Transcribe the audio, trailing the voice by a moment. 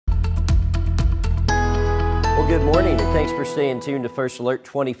Well, good morning, and thanks for staying tuned to First Alert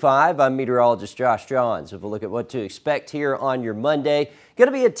 25. I'm meteorologist Josh Johns. With a look at what to expect here on your Monday. Going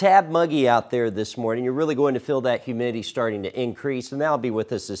to be a tad muggy out there this morning. You're really going to feel that humidity starting to increase, and that'll be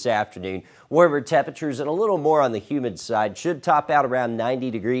with us this afternoon. Warmer temperatures and a little more on the humid side. Should top out around 90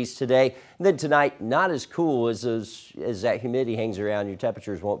 degrees today. And then tonight, not as cool as that humidity hangs around. Your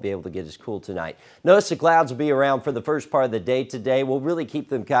temperatures won't be able to get as cool tonight. Notice the clouds will be around for the first part of the day today. We'll really keep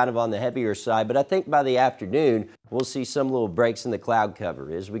them kind of on the heavier side, but I think by the afternoon, we'll see some little breaks in the cloud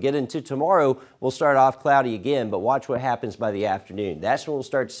cover. As we get into tomorrow, we'll start off cloudy again, but watch what happens by the afternoon. That's when we'll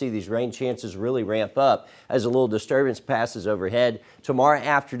start to see these rain chances really ramp up as a little disturbance passes overhead. Tomorrow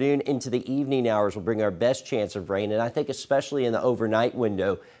afternoon into the evening hours will bring our best chance of rain, and I think especially in the overnight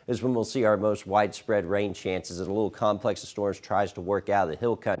window is when we'll see our most widespread rain chances as a little complex of storms tries to work out of the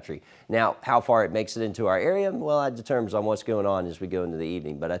hill country. Now, how far it makes it into our area, well, that determines on what's going on as we go into the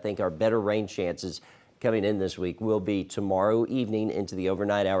evening, but I think our better rain chances coming in this week will be tomorrow evening into the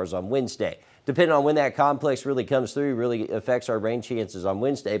overnight hours on Wednesday. Depending on when that complex really comes through, really affects our rain chances on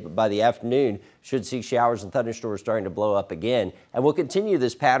Wednesday, but by the afternoon, should see showers and thunderstorms starting to blow up again. And we'll continue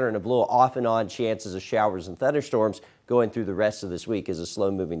this pattern of little off and on chances of showers and thunderstorms going through the rest of this week as a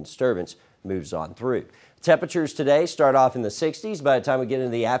slow-moving disturbance moves on through. Temperatures today start off in the 60s. By the time we get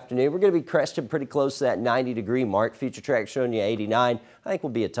into the afternoon, we're going to be cresting pretty close to that 90-degree mark. Future track showing you 89. I think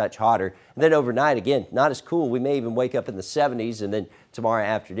we'll be a touch hotter. And then overnight, again, not as cool. We may even wake up in the 70s, and then tomorrow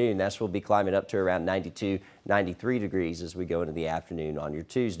afternoon, that's when we'll be climbing up to around 92, 93 degrees as we go into the afternoon on your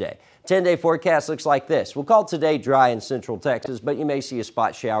Tuesday. 10-day forecast looks like this. We'll call today dry in central Texas, but you may see a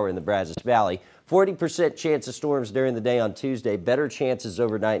spot shower in the Brazos Valley. 40% chance of storms during the day on Tuesday. Better chances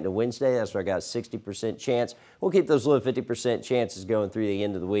overnight into Wednesday. That's where I got a 60% chance. We'll keep those low 50% chances going through the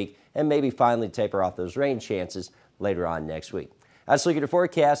end of the week and maybe finally taper off those rain chances later on next week. That's a look at your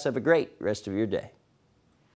forecast. Have a great rest of your day.